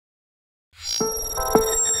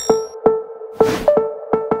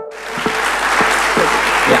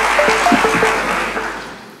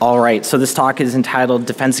right, so this talk is entitled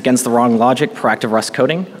Defense Against the Wrong Logic, Proactive Rust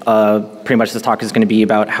Coding. Pretty much this talk is going to be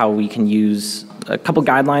about how we can use a couple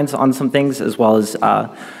guidelines on some things, as well as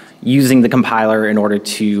using the compiler in order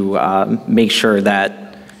to make sure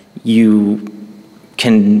that you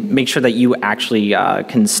actually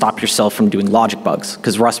can stop yourself from doing logic bugs,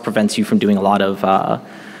 because Rust prevents you from doing a lot of,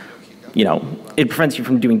 it prevents you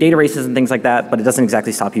from doing data races and things like that, but it doesn't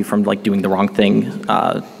exactly stop you from like doing the wrong thing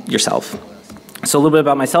yourself. So a little bit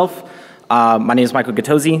about myself. My name is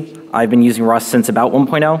Gatozzi. I've been using Rust since about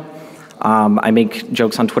 1.0. I make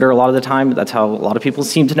jokes on Twitter a lot of the time. That's how a lot of people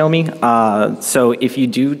seem to know me. So if you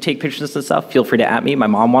do take pictures of stuff, feel free to @me. My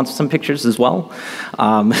mom wants some pictures as well.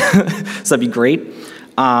 So that'd be great.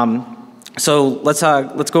 So let's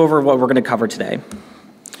go over what we're going to cover today.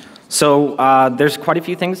 So there's quite a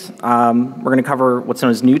few things. We're going to cover what's known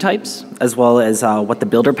as new types, as well as what the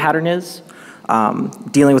builder pattern is,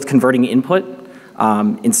 dealing with converting input,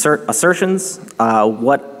 insert assertions,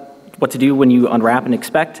 what to do when you unwrap and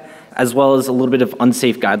expect, as well as a little bit of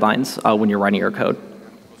unsafe guidelines when you're writing your code.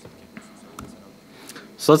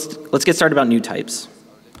 So let's get started about new types.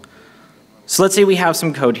 So let's say we have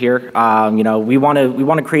some code here. We want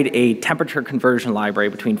to create a temperature conversion library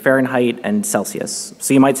between Fahrenheit and Celsius.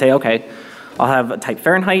 So you might say, okay, I'll have a type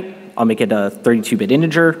Fahrenheit, I'll make it a 32-bit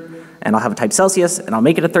integer, and I'll have a type Celsius, and I'll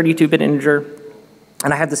make it a 32-bit integer.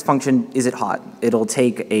 And I have this function, is it hot? It'll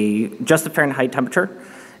take just the Fahrenheit temperature,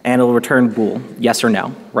 and it'll return bool, yes or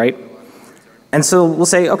no, right? And so we'll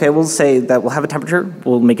say, okay, we'll say that we'll have a temperature,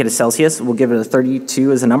 we'll make it a Celsius, we'll give it a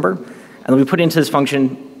 32 as a number, and then we put into this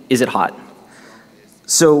function, is it hot?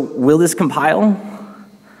 So will this compile?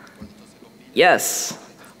 Yes.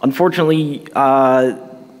 Unfortunately,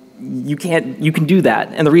 you can do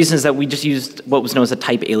that. And the reason is that we just used what was known as a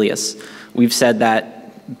type alias. We've said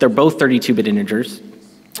that they're both 32-bit integers,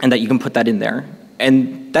 and that you can put that in there.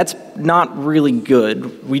 And that's not really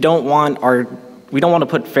good. We don't want to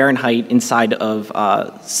put Fahrenheit inside of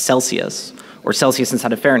Celsius, or Celsius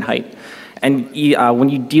inside of Fahrenheit. And when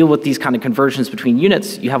you deal with these kind of conversions between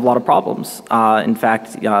units, you have a lot of problems. In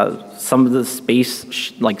fact, some of the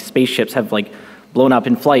spaceships have blown up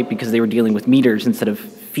in flight because they were dealing with meters instead of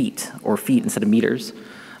feet, or feet instead of meters.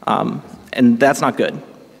 And that's not good.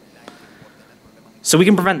 So we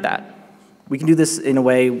can prevent that. We can do this in a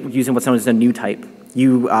way using what's known as a new type.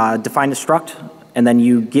 You define a struct, and then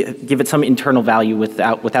you give it some internal value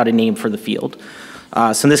without a name for the field.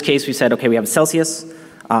 So in this case, we said, okay, we have a Celsius.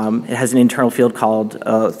 It has an internal field called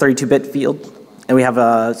 32-bit field, and we have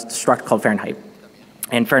a struct called Fahrenheit.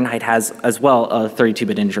 And Fahrenheit has as well a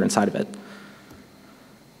 32-bit integer inside of it.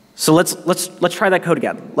 So let's try that code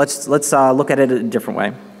again. Let's look at it a different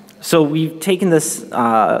way. So we've taken this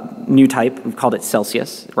new type, we've called it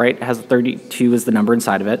Celsius, right? It has 32 as the number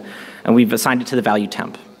inside of it, and we've assigned it to the value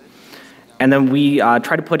temp. And then we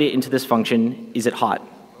try to put it into this function, is it hot?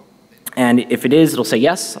 And if it is, it'll say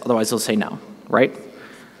yes, otherwise it'll say no, right?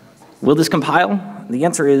 Will this compile? The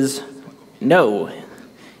answer is no,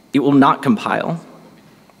 it will not compile.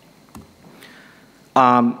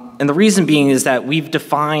 And the reason being is that we've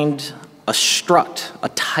defined a struct, a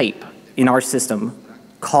type in our system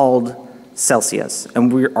called Celsius,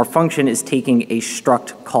 and our function is taking a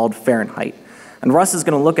struct called Fahrenheit. And Rust is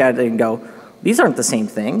going to look at it and go, these aren't the same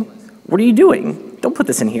thing. What are you doing? Don't put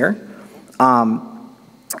this in here.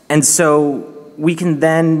 And so we can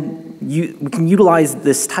then utilize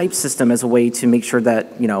this type system as a way to make sure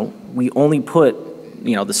that we only put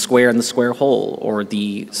the square in the square hole, or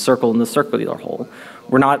the circle in the circular hole.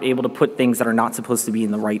 We're not able to put things that are not supposed to be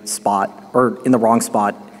in the right spot or in the wrong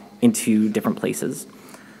spot into different places.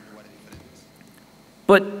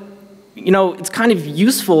 But it's kind of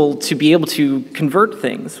useful to be able to convert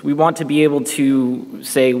things. We want to be able to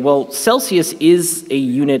say, well, Celsius is a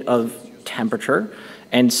unit of temperature,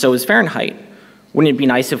 and so is Fahrenheit. Wouldn't it be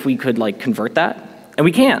nice if we could convert that? And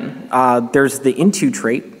we can. There's the into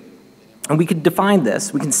trait, and we could define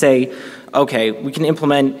this. We can say, okay, we can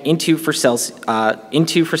implement into for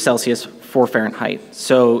Celsius for Fahrenheit.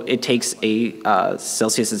 So it takes a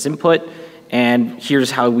Celsius as input, and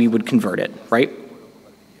here's how we would convert it, right?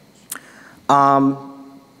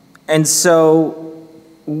 And so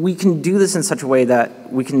we can do this in such a way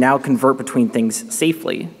that we can now convert between things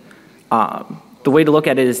safely. The way to look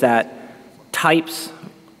at it is that types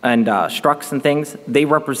and structs and things, they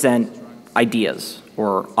represent ideas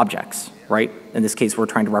or objects, right? In this case, we're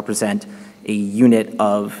trying to represent a unit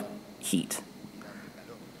of heat.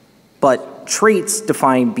 But traits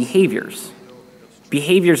define behaviors.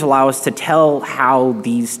 Behaviors allow us to tell how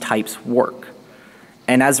these types work.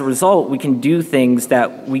 And as a result, we can do things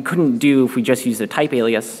that we couldn't do if we just used a type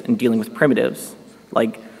alias in dealing with primitives.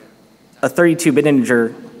 Like a 32-bit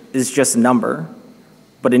integer is just a number,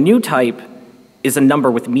 but a new type is a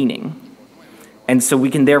number with meaning. And so we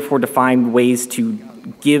can therefore define ways to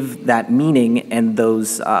give that meaning and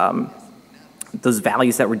those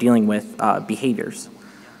values that we're dealing with behaviors.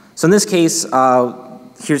 So in this case,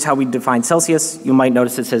 here's how we define Celsius. You might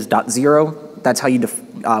notice it says .0. That's how you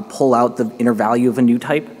pull out the inner value of a new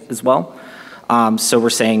type as well. So we're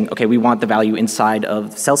saying, okay, we want the value inside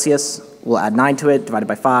of Celsius. We'll add 9 to it, divide it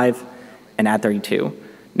by 5, and add 32.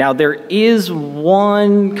 Now there is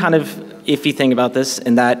one kind of iffy thing about this,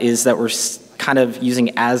 and that is that we're kind of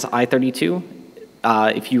using as I32.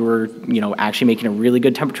 If you were, actually making a really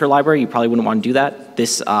good temperature library, you probably wouldn't want to do that.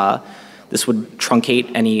 This would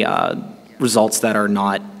truncate any results that are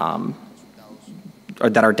not, or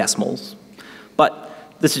that are decimals. But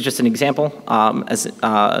this is just an example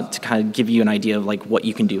to kind of give you an idea of like what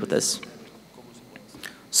you can do with this.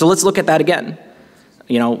 So let's look at that again.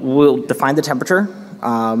 We'll define the temperature,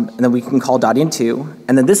 and then we can call .into,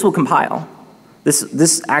 and then this will compile.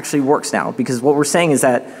 This actually works now, because what we're saying is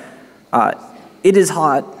that it is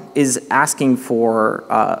hot is asking for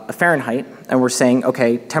a Fahrenheit, and we're saying,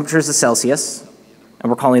 okay, temperature is a Celsius, and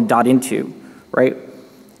we're calling it .into, right?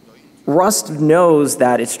 Rust knows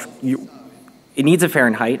that it needs a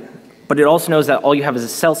Fahrenheit, but it also knows that all you have is a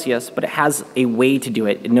Celsius, but it has a way to do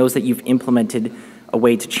it. It knows that you've implemented a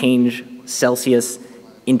way to change Celsius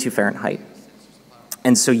into Fahrenheit.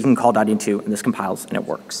 And so you can call .into, and this compiles, and it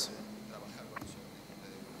works.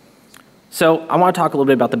 So I want to talk a little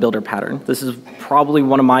bit about the builder pattern. This is probably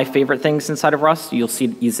one of my favorite things inside of Rust. You'll see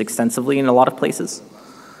it used extensively in a lot of places.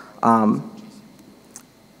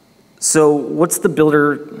 So what's the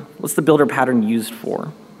builder pattern used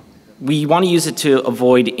for? We want to use it to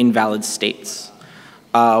avoid invalid states.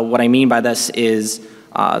 What I mean by this is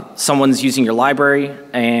someone's using your library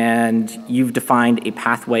and you've defined a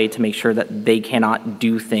pathway to make sure that they cannot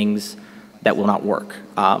do things that will not work.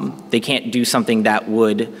 They can't do something that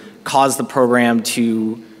would cause the program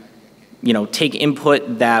to, take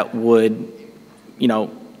input that would,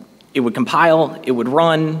 it would compile, it would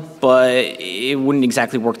run, but it wouldn't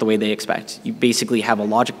exactly work the way they expect. You basically have a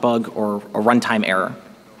logic bug or a runtime error.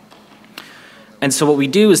 And so what we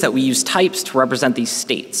do is that we use types to represent these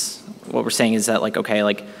states. What we're saying is that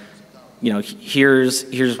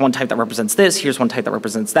here's one type that represents this, here's one type that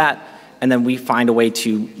represents that, and then we find a way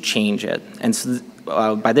to change it. And so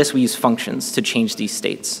by this we use functions to change these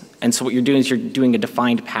states. And so what you're doing is you're doing a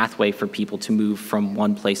defined pathway for people to move from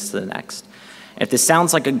one place to the next. If this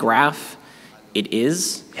sounds like a graph, it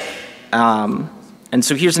is. And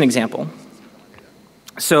so here's an example.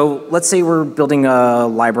 So let's say we're building a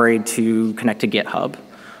library to connect to GitHub.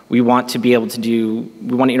 We want to be able to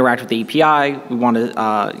interact with the API. We want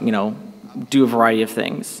to, do a variety of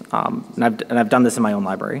things. And I've done this in my own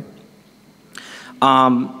library.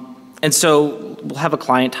 And so we'll have a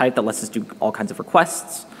client type that lets us do all kinds of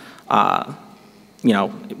requests. We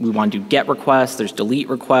want to do GET requests, there's delete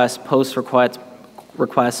requests, post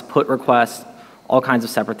requests, put requests, all kinds of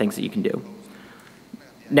separate things that you can do.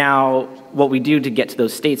 Now, what we do to get to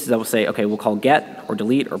those states is that we'll say, okay, we'll call GET or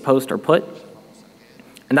delete or post or put,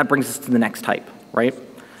 and that brings us to the next type, right?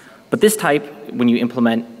 But this type, when you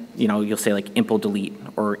implement, you'll say like impl delete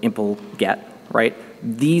or impl get, right?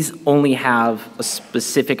 These only have a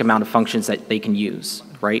specific amount of functions that they can use,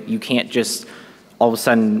 right? You can't just all of a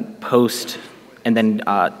sudden post and then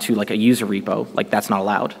to like a user repo, like that's not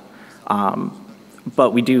allowed.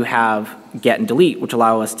 But we do have get and delete, which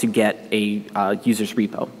allow us to get a user's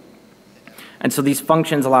repo. And so these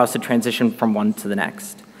functions allow us to transition from one to the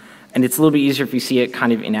next. And it's a little bit easier if you see it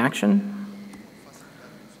kind of in action.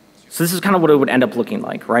 So this is kind of what it would end up looking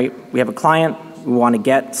like, right? We have a client, we want to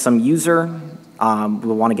get some user,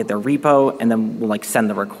 we'll want to get their repo, and then we'll like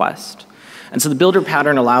send the request. And so the builder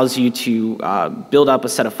pattern allows you to build up a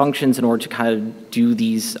set of functions in order to kind of do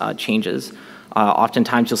these changes.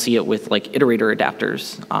 Oftentimes you'll see it with like iterator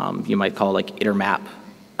adapters. You might call like itermap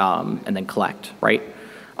and then collect, right?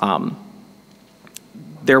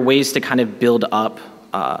 There are ways to kind of build up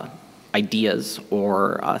ideas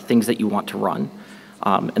or things that you want to run.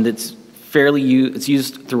 And it's it's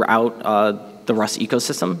used throughout the Rust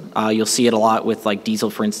ecosystem. You'll see it a lot with like Diesel,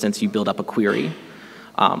 for instance. You build up a query.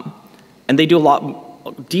 And they do a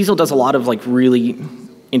lot, Diesel does a lot of like really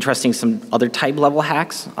interesting some other type level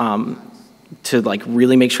hacks to like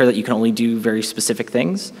really make sure that you can only do very specific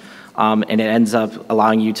things. And it ends up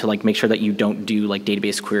allowing you to like make sure that you don't do like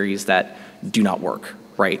database queries that do not work,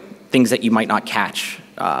 right? Things that you might not catch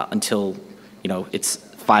until it's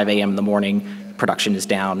 5 a.m. in the morning, production is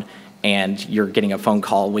down, and you're getting a phone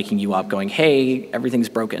call waking you up going, hey, everything's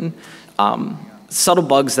broken. subtle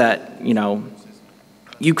bugs that,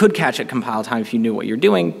 you could catch at compile time if you knew what you're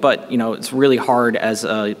doing, but, it's really hard as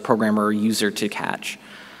a programmer or user to catch.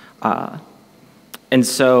 And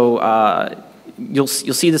so you'll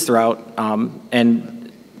see this throughout,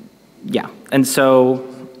 and so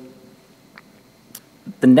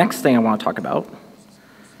the next thing I want to talk about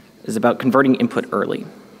is about converting input early.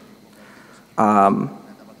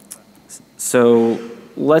 So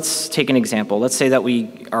let's take an example. Let's say that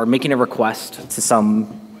we are making a request to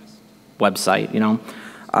some website,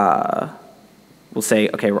 We'll say,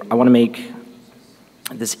 okay, I want to make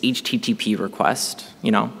this HTTP request,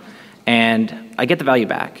 and I get the value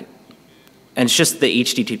back. And it's just the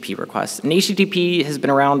HTTP request. And HTTP has been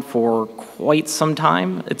around for quite some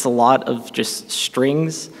time. It's a lot of just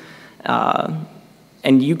strings. And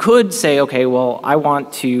you could say, okay, well, I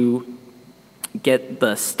want to get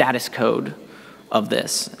the status code of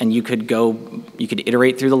this. And you could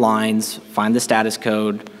iterate through the lines, find the status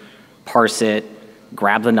code, parse it,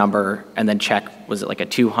 grab the number, and then check, was it like a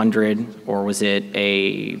 200 or was it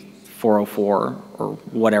a 404 or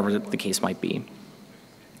whatever the case might be.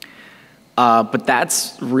 But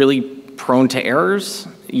that's really prone to errors.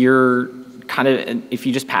 You're if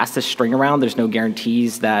you just pass this string around, there's no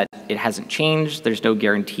guarantees that it hasn't changed. There's no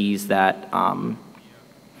guarantees that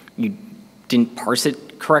you didn't parse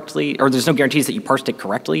it correctly, or there's no guarantees that you parsed it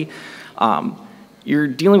correctly. You're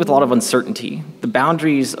dealing with a lot of uncertainty. The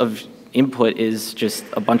boundaries of input is just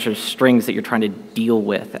a bunch of strings that you're trying to deal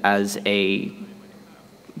with as a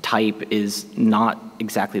type is not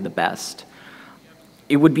exactly the best.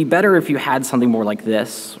 It would be better if you had something more like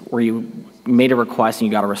this, where you made a request and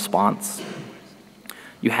you got a response.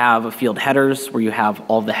 You have a field headers where you have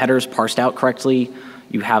all of the headers parsed out correctly.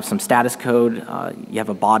 You have some status code. You have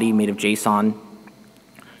a body made of JSON.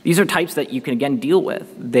 These are types that you can, again, deal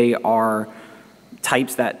with. They are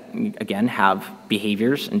types that, again, have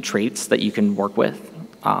behaviors and traits that you can work with.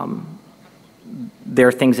 There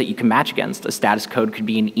are things that you can match against. A status code could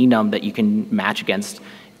be an enum that you can match against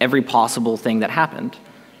every possible thing that happened.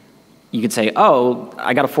 You could say, oh,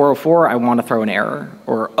 I got a 404, I want to throw an error.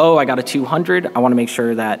 Or, oh, I got a 200, I want to make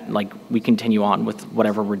sure that we continue on with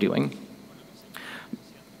whatever we're doing.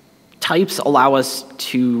 Types allow us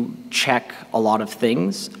to check a lot of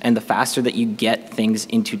things, and the faster that you get things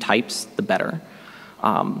into types, the better.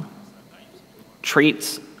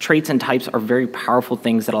 Traits and types are very powerful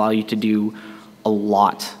things that allow you to do a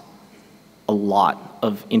lot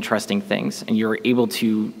of interesting things, and you're able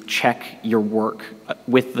to check your work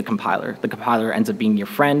with the compiler. The compiler ends up being your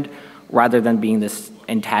friend rather than being this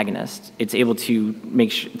antagonist. It's able to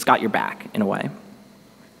make sure it's got your back in a way.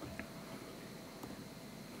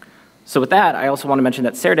 So with that, I also want to mention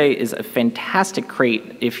that Serday is a fantastic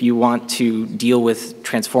crate if you want to deal with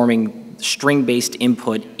transforming string-based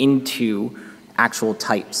input into actual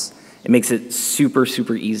types. It makes it super,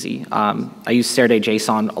 super easy. I use Serday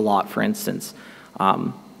JSON a lot, for instance.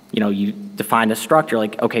 You define a struct, you're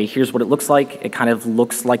like, okay, here's what it looks like. It kind of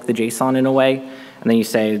looks like the JSON in a way. And then you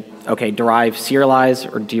say, okay, derive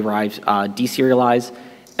serialize or derive deserialize,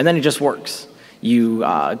 and then it just works. You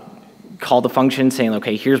call the function saying,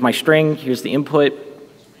 okay, here's my string, here's the input,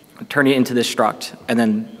 turn it into this struct, and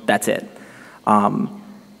then that's it.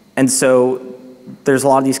 And so there's a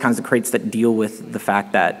lot of these kinds of crates that deal with the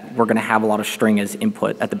fact that we're going to have a lot of string as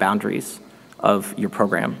input at the boundaries of your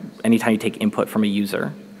program anytime you take input from a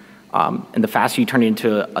user. And the faster you turn it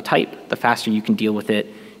into a type, the faster you can deal with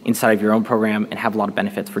it inside of your own program and have a lot of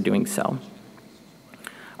benefits for doing so.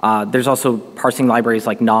 There's also parsing libraries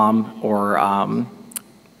like nom or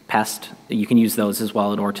pest. You can use those as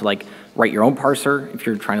well in order to write your own parser if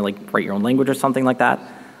you're trying to write your own language or something like that.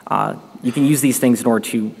 You can use these things in order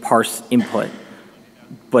to parse input.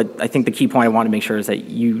 But I think the key point I want to make sure is that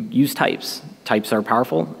you use types. Types are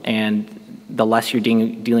powerful, and the less you're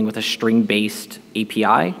dealing with a string-based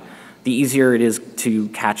API, the easier it is to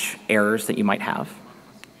catch errors that you might have.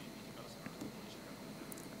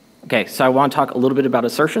 Okay, so I want to talk a little bit about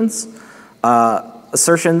assertions.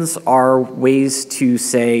 Assertions are ways to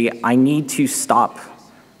say, I need to stop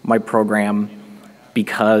my program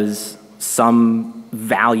because some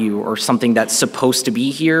value or something that's supposed to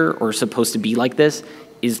be here or supposed to be like this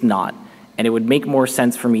is not. And it would make more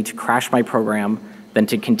sense for me to crash my program than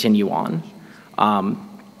to continue on.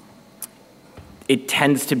 It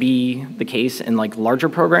tends to be the case in larger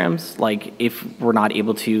programs, if we're not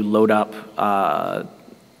able to load up,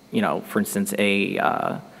 for instance,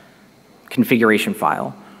 a configuration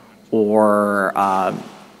file, or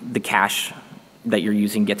the cache that you're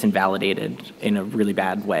using gets invalidated in a really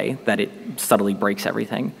bad way that it subtly breaks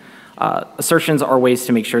everything. Assertions are ways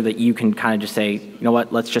to make sure that you can kind of just say, you know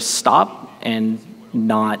what, let's just stop and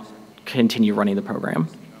not continue running the program.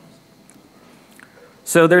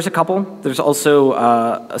 So there's a couple. There's also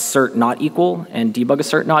assert not equal and debug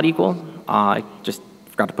assert not equal. I just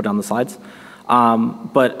forgot to put it on the slides.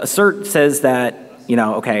 But assert says that,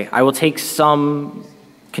 okay, I will take some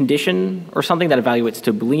condition or something that evaluates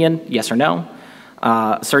to Boolean, yes or no.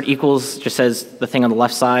 Assert equals just says the thing on the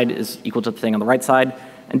left side is equal to the thing on the right side.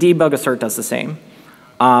 And debug assert does the same.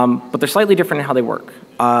 But they're slightly different in how they work.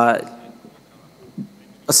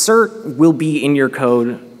 Assert will be in your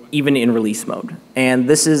code even in release mode. And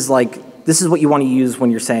this is what you want to use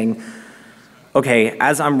when you're saying, okay,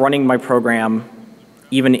 as I'm running my program,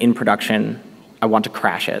 even in production, I want to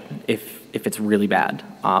crash it if it's really bad.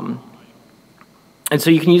 And so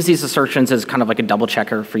you can use these assertions as kind of like a double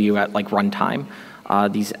checker for you at like runtime.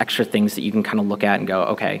 These extra things that you can kind of look at and go,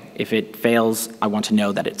 okay, if it fails, I want to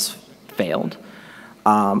know that it's failed.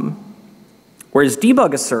 Whereas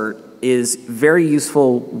debug assert is very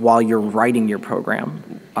useful while you're writing your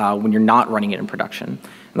program, when you're not running it in production.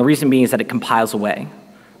 And the reason being is that it compiles away.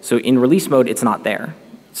 So in release mode, it's not there.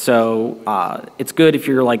 So it's good if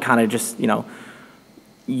you're like kind of just,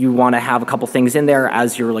 you want to have a couple things in there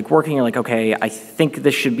as you're like working. You're like, okay, I think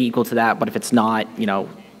this should be equal to that, but if it's not,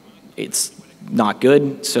 it's not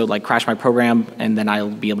good. So like crash my program, and then I'll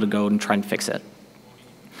be able to go and try and fix it.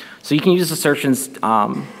 So you can use assertions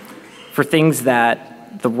for things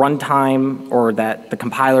that the runtime or that the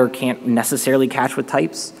compiler can't necessarily catch with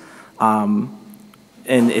types. And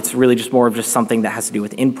it's really just more of just something that has to do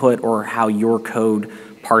with input or how your code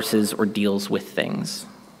parses or deals with things.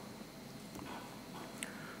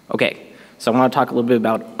 Okay, so I want to talk a little bit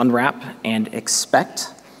about unwrap and expect.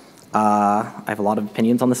 I have a lot of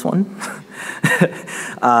opinions on this one.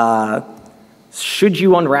 Should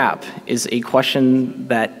you unwrap is a question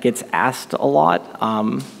that gets asked a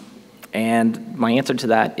lot. And my answer to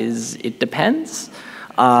that is it depends.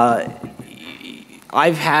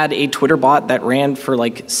 I've had a Twitter bot that ran for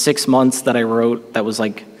like 6 months that I wrote that was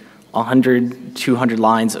like 100, 200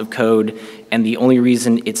 lines of code, and the only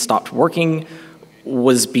reason it stopped working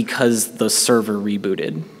was because the server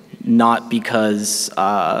rebooted, not because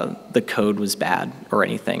the code was bad or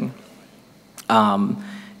anything.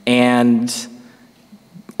 And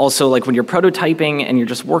also, like when you're prototyping and you're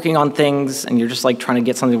just working on things and you're just like trying to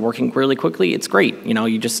get something working really quickly, it's great.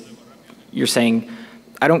 You're saying,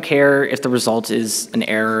 I don't care if the result is an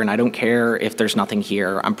error and I don't care if there's nothing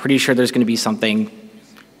here. I'm pretty sure there's going to be something.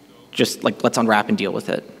 Just like let's unwrap and deal with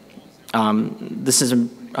it.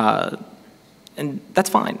 And that's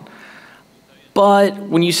fine. But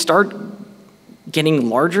when you start getting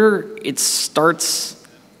larger, it starts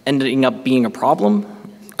ending up being a problem.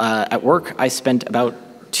 At work, I spent about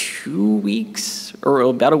 2 weeks or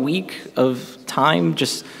about a week of time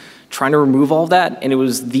just trying to remove all of that, and it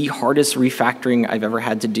was the hardest refactoring I've ever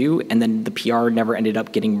had to do, and then the PR never ended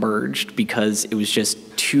up getting merged because it was just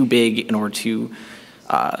too big in order to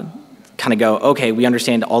kind of go, okay, we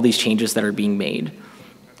understand all these changes that are being made.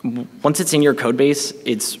 Once it's in your code base,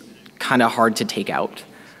 it's kind of hard to take out.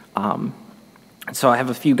 So I have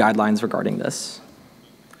a few guidelines regarding this.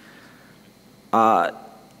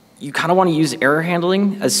 You kind of want to use error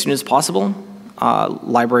handling as soon as possible.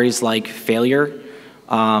 Libraries like failure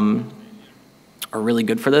are really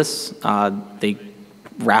good for this. They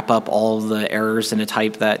wrap up all of the errors in a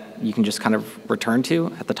type that you can just kind of return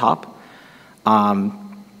to at the top.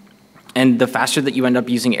 And the faster that you end up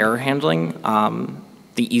using error handling,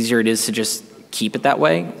 the easier it is to just keep it that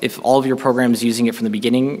way. If all of your program is using it from the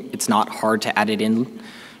beginning, it's not hard to add it in,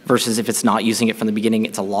 versus if it's not using it from the beginning,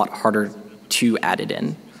 it's a lot harder to add it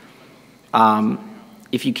in.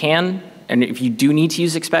 If you can, and if you do need to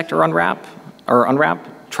use expect or unwrap,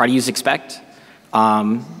 try to use expect.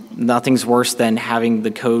 Nothing's worse than having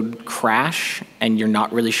the code crash and you're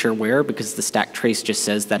not really sure where because the stack trace just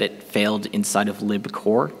says that it failed inside of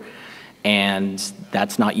libcore, and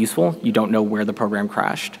that's not useful. You don't know where the program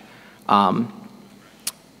crashed.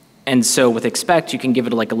 And so with expect, you can give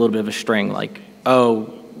it like a little bit of a string, like,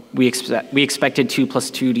 oh, we expected 2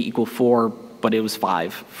 + 2 to equal 4, but it was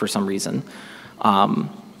 5 for some reason.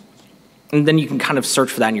 And then you can kind of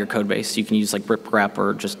search for that in your code base. You can use like rip grep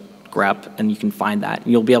or just grep, and you can find that.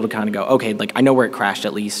 And you'll be able to kind of go, okay, like I know where it crashed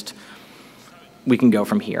at least. We can go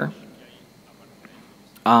from here.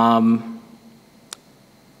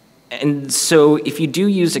 And so if you do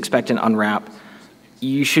use expect and unwrap,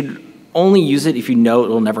 you should only use it if you know it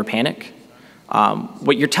will never panic.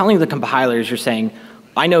 What you're telling the compiler is you're saying,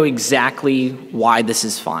 I know exactly why this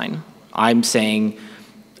is fine. I'm saying,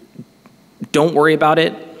 don't worry about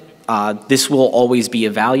it. This will always be a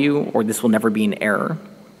value, or this will never be an error.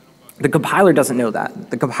 The compiler doesn't know that.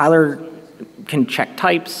 The compiler can check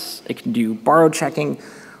types, it can do borrow checking,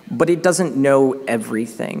 but it doesn't know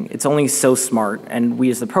everything. It's only so smart, and we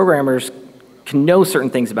as the programmers can know certain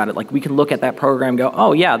things about it. Like we can look at that program and go,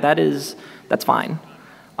 oh yeah, that's fine.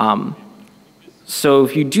 So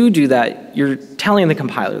if you do that, you're telling the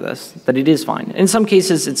compiler this, that it is fine. In some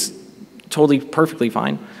cases, it's totally perfectly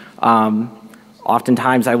fine.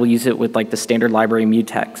 Oftentimes, I will use it with like the standard library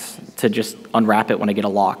mutex to just unwrap it when I get a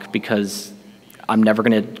lock, because I'm never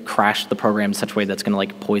going to crash the program in such a way that's going to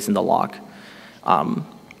like poison the lock,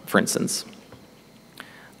 for instance.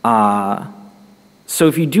 So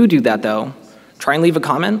if you do that though, try and leave a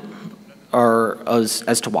comment or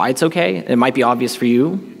as to why it's okay. It might be obvious for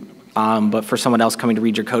you, but for someone else coming to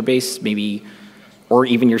read your code base, maybe, or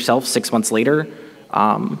even yourself 6 months later,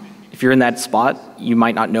 if you're in that spot, you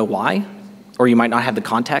might not know why, or you might not have the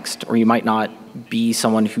context, or you might not be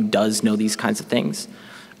someone who does know these kinds of things.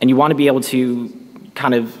 And you want to be able to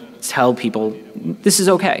kind of tell people, this is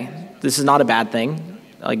okay. This is not a bad thing.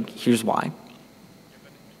 Like, here's why.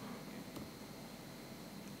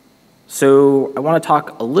 So I want to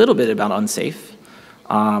talk a little bit about unsafe.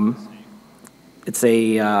 It's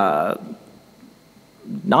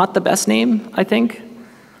not the best name, I think.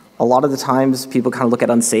 A lot of the times people kind of look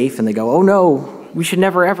at unsafe and they go, oh no, we should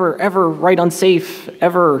never, ever, ever write unsafe,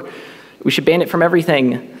 ever. We should ban it from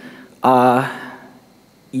everything.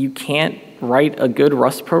 You can't write a good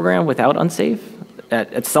Rust program without unsafe.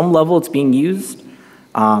 At some level, it's being used.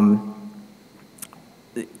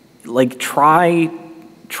 Like try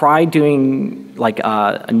doing like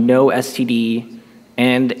a no STD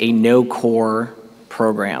and a no core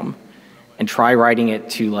program, and try writing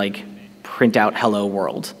it to like print out hello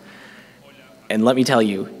world. And let me tell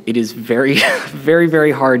you, it is very, very,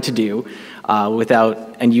 very hard to do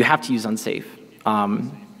and you have to use unsafe.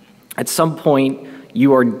 At some point,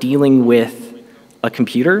 you are dealing with a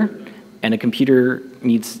computer, and a computer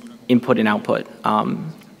needs input and output.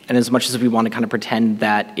 And as much as we want to kind of pretend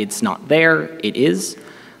that it's not there, it is.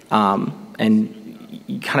 And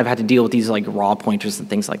you kind of have to deal with these like raw pointers and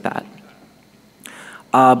things like that.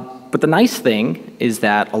 But the nice thing is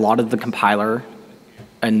that a lot of the compiler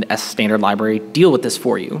and standard library deal with this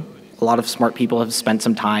for you. A lot of smart people have spent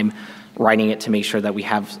some time writing it to make sure that we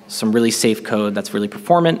have some really safe code that's really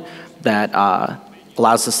performant, that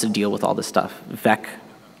allows us to deal with all this stuff. Vec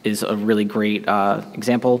is a really great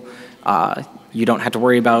example. You don't have to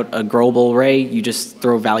worry about a growable array. You just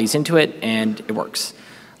throw values into it, and it works.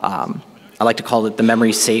 I like to call it the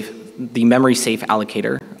memory safe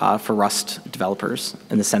allocator for Rust developers,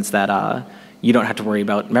 in the sense that you don't have to worry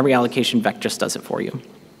about memory allocation. Vec just does it for you.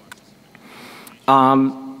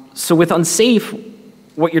 So with unsafe,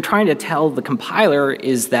 what you're trying to tell the compiler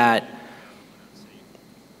is that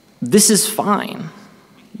this is fine.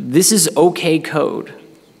 This is okay code.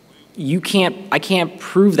 I can't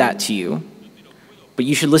prove that to you, but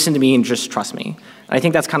you should listen to me and just trust me. And I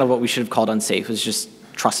think that's kind of what we should have called unsafe, is just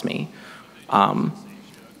trust me.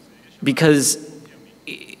 Because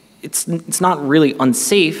it's not really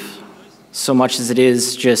unsafe so much as it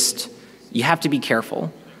is just, you have to be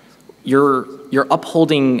careful. You're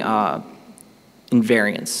upholding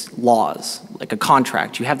invariance, laws, like a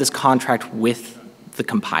contract. You have this contract with the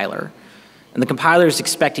compiler, and the compiler is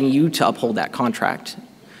expecting you to uphold that contract.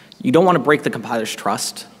 You don't want to break the compiler's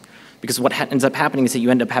trust, because what ends up happening is that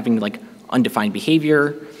you end up having like undefined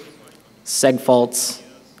behavior, seg faults,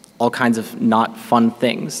 all kinds of not fun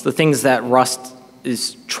things, the things that Rust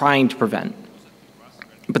is trying to prevent.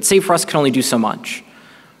 But safe Rust can only do so much.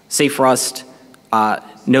 Safe Rust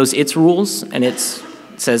knows its rules, and it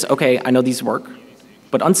says, okay, I know these work.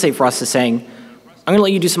 But unsafe Rust is saying, I'm going to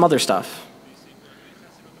let you do some other stuff,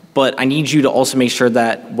 but I need you to also make sure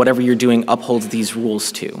that whatever you're doing upholds these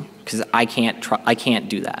rules too, because I can't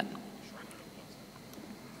do that.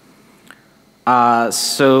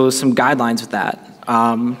 So some guidelines with that.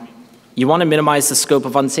 You want to minimize the scope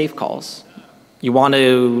of unsafe calls. You want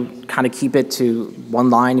to kind of keep it to one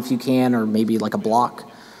line if you can, or maybe like a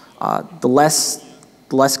block. The less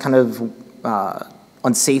kind of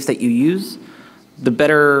unsafe that you use, the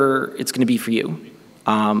better it's going to be for you.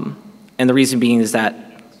 And the reason being is that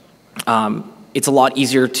it's a lot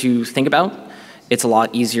easier to think about. It's a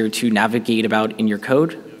lot easier to navigate about in your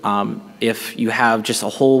code. If you have just a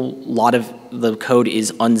whole lot of the code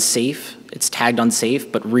is unsafe, it's tagged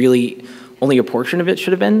unsafe, but really only a portion of it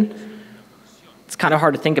should have been, it's kind of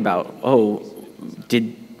hard to think about. Oh,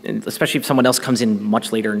 especially if someone else comes in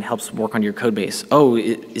much later and helps work on your code base. Oh,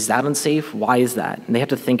 is that unsafe? Why is that? And they have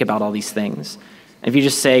to think about all these things. And if you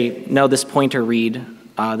just say, no, this pointer read,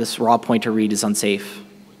 this raw pointer read is unsafe,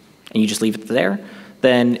 and you just leave it there,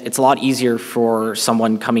 then it's a lot easier for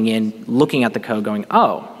someone coming in, looking at the code, going,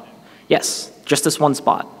 oh, yes, just this one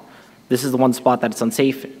spot. This is the one spot that it's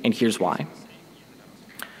unsafe, and here's why.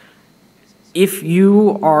 If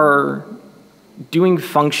you are doing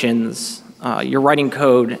functions, you're writing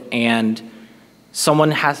code, and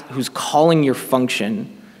someone who's calling your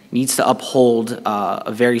function needs to uphold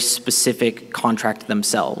a very specific contract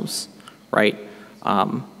themselves, right?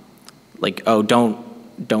 Like, oh,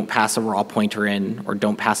 don't pass a raw pointer in, or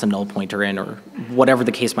don't pass a null pointer in, or whatever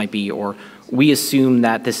the case might be, or we assume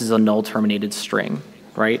that this is a null terminated string,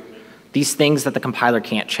 right? These things that the compiler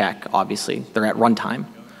can't check, obviously, they're at runtime.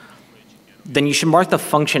 Then you should mark the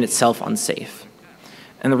function itself unsafe.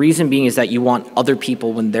 And the reason being is that you want other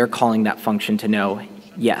people, when they're calling that function, to know,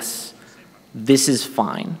 yes, this is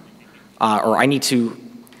fine, or I need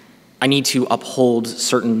to uphold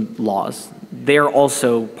certain laws. They're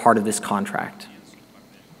also part of this contract.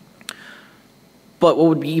 But what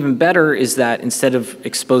would be even better is that instead of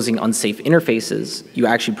exposing unsafe interfaces, you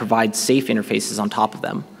actually provide safe interfaces on top of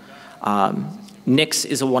them. Nix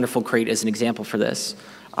is a wonderful crate as an example for this.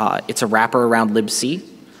 It's a wrapper around libc,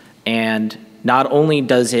 and not only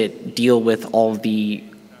does it deal with all of the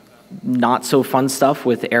not so fun stuff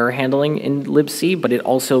with error handling in libc, but it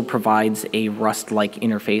also provides a Rust-like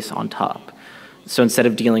interface on top. So instead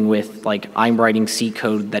of dealing with, like, I'm writing C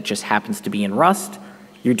code that just happens to be in Rust,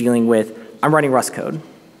 you're dealing with, I'm writing Rust code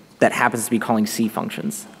that happens to be calling C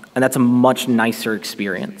functions. And that's a much nicer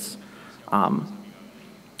experience.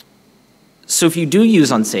 So if you do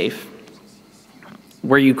use unsafe,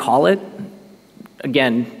 where you call it,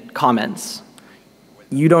 again, comments.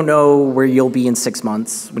 You don't know where you'll be in 6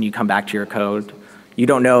 months when you come back to your code. You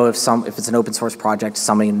don't know if it's an open source project,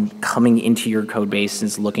 someone coming into your code base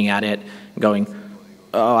is looking at it and going,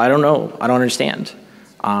 oh, I don't know, I don't understand.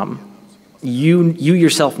 You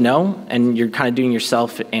yourself know, and you're kind of doing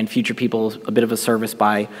yourself and future people a bit of a service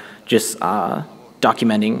by just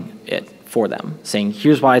documenting it for them, saying,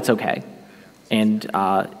 here's why it's okay. And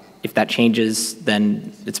if that changes,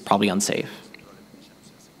 then it's probably unsafe.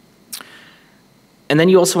 And then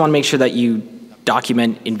you also want to make sure that you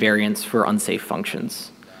document invariants for unsafe functions.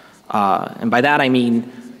 And by that I mean,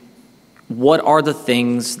 what are the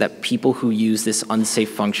things that people who use this unsafe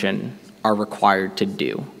function are required to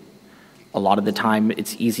do? A lot of the time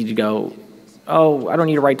it's easy to go, oh, I don't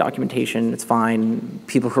need to write documentation, it's fine.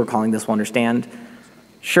 People who are calling this will understand.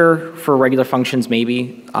 Sure, for regular functions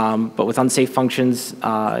maybe, but with unsafe functions,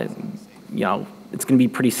 you know, it's going to be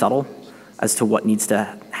pretty subtle as to what needs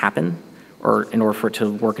to happen, or in order for it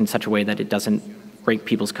to work in such a way that it doesn't break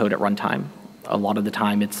people's code at runtime. A lot of the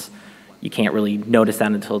time you can't really notice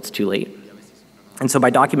that until it's too late. And so by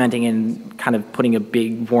documenting and kind of putting a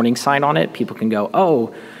big warning sign on it, people can go,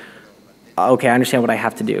 oh, okay, I understand what I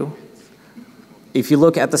have to do. If you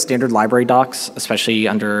look at the standard library docs, especially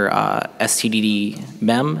under std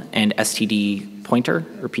mem and std pointer,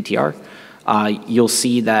 or PTR, you'll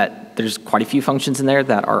see that there's quite a few functions in there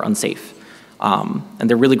that are unsafe. And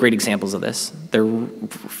they're really great examples of this. They're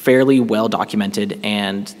fairly well documented,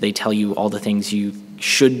 and they tell you all the things you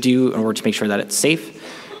should do in order to make sure that it's safe,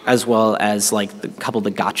 as well as like a couple of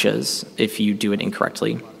the gotchas if you do it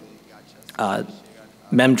incorrectly.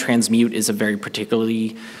 Mem transmute is a very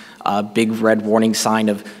particularly big red warning sign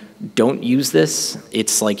of don't use this.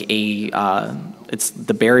 It's like it's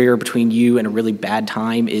the barrier between you and a really bad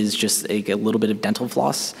time is just a little bit of dental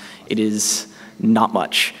floss. It is not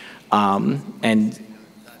much.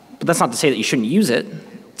 But that's not to say that you shouldn't use it.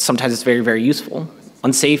 Sometimes it's very, very useful.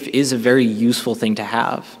 Unsafe is a very useful thing to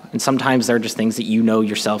have. And sometimes there are just things that you know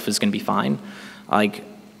yourself is going to be fine. Like,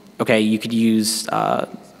 okay, you could use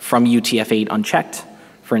from UTF-8 unchecked,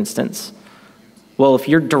 for instance. Well, if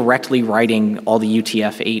you're directly writing all the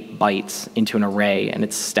UTF-8 bytes into an array and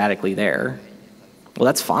it's statically there, well,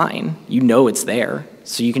 that's fine. You know it's there.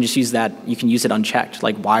 So you can just use that, you can use it unchecked.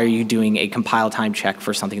 Like, why are you doing a compile time check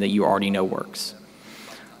for something that you already know works?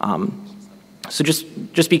 So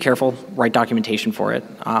just be careful, write documentation for it.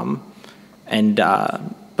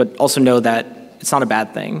 But also know that it's not a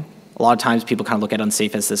bad thing. A lot of times people kind of look at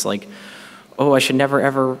unsafe as this like, oh, I should never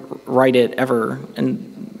ever write it ever.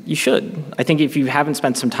 And you should. I think if you haven't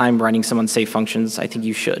spent some time writing some unsafe functions, I think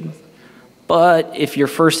you should. But if your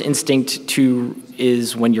first instinct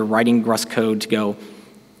is when you're writing Rust code to go,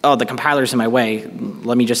 oh, the compiler's in my way,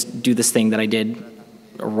 let me just do this thing that I did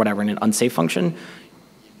or whatever in an unsafe function,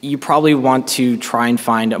 you probably want to try and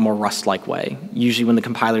find a more Rust-like way. Usually when the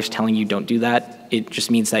compiler's telling you don't do that, it just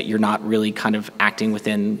means that you're not really kind of acting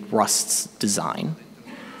within Rust's design.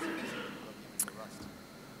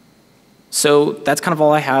 So that's kind of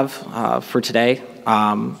all I have for today.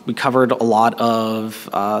 we covered a lot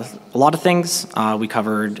of things. We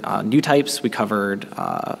covered new types. We covered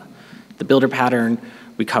the builder pattern.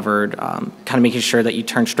 We covered kind of making sure that you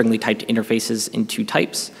turn stringly typed interfaces into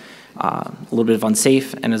types. A little bit of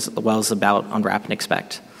unsafe, and as well as about unwrap and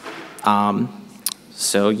expect.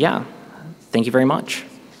 So yeah, thank you very much.